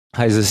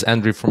Hi, this is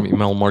Andrew from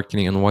Email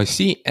Marketing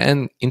NYC,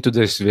 and in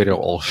today's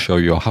video, I'll show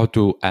you how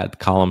to add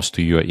columns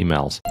to your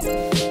emails.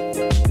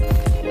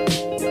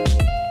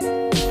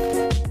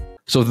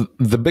 So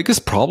the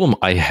biggest problem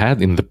I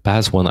had in the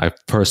past when I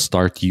first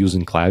started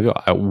using Klaviyo,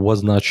 I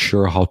was not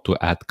sure how to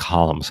add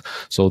columns.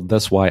 So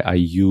that's why I'll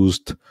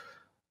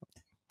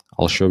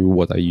show you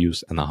what I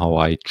used and how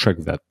I trick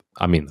that.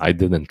 I mean, I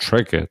didn't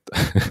trick it.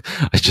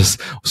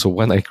 So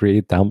when I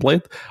create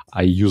template,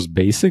 I use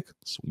basic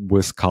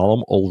with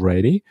column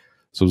already.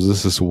 So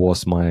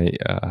was my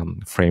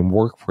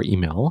framework for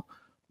email.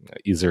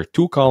 Either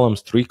 2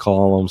 columns, 3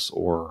 columns,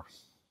 or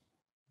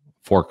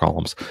 4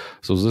 columns.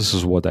 So this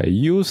is what I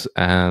use,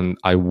 and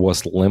I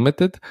was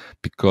limited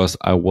because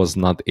I was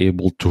not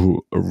able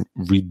to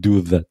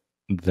redo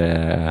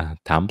the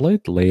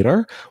template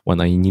later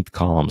when I need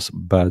columns.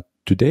 But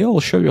today I'll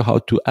show you how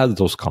to add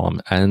those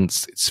columns, and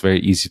it's very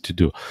easy to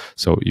do.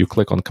 So you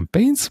click on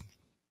campaigns.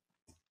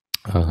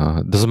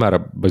 Doesn't matter,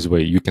 by the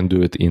way, you can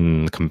do it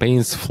in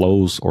campaigns,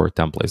 flows, or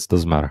templates,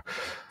 doesn't matter.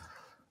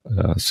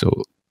 So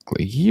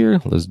click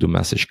here, let's do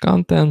message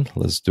content,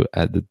 let's do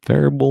edit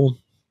variable,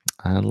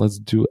 and let's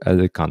do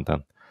edit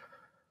content.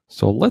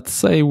 So let's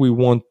say we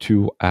want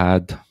to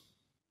add,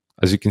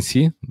 as you can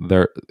see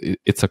there,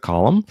 it's a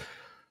column.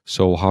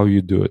 So how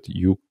you do it,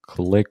 you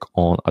click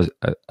on,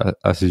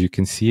 as you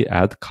can see,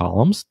 add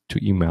columns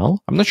to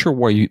email. I'm not sure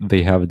why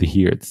they have it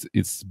here.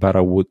 It's better,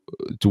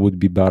 it would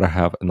be better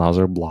have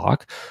another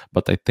block,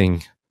 but I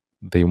think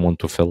they want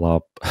to fill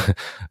up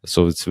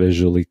so it's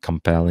visually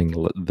compelling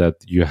that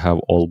you have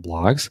all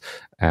blocks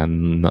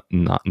and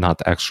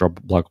not extra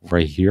block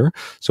right here.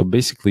 So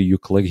basically you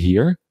click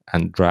here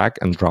and drag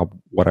and drop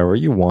whatever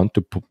you want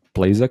to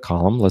place a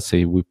column. Let's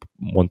say we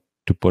want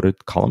to put a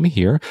column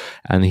here,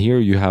 and here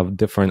you have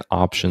different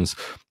options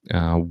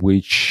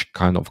which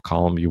kind of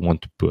column you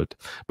want to put.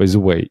 By the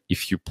way,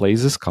 if you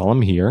place this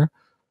column here,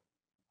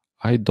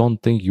 I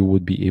don't think you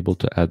would be able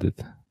to add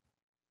it.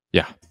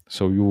 Yeah,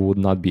 so you would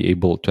not be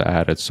able to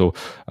add it. So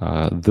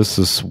this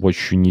is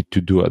what you need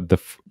to do at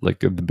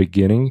the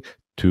beginning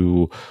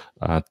to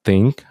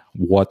think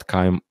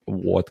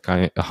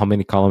how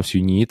many columns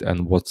you need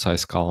and what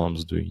size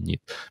columns do you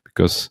need,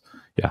 because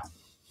yeah.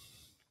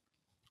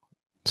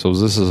 So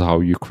this is how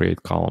you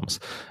create columns,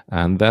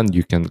 and then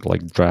you can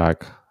like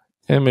drag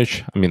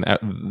image. I mean,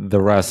 the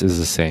rest is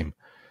the same.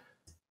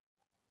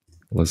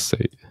 Let's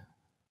say,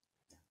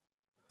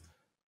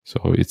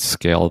 so it's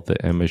scaled the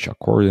image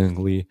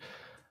accordingly.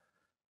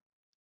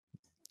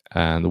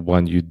 And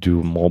when you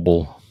do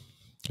mobile,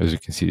 as you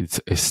can see, it's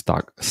a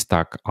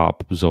stack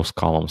up those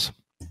columns.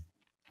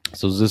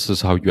 So this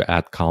is how you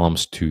add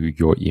columns to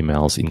your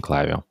emails in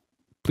Klaviyo.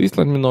 Please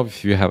let me know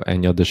if you have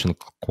any additional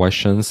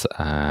questions,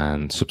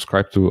 and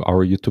subscribe to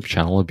our YouTube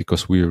channel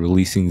because we're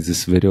releasing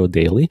this video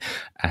daily,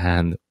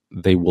 and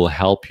they will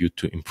help you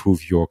to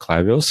improve your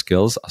Klaviyo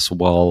skills, as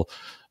well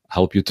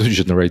help you to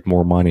generate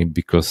more money,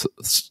 because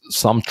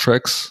some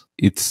tricks,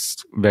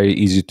 it's very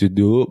easy to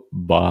do,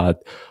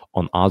 but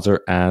on other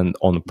end,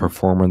 on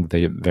performance,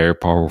 they're very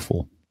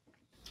powerful.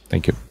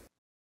 Thank you.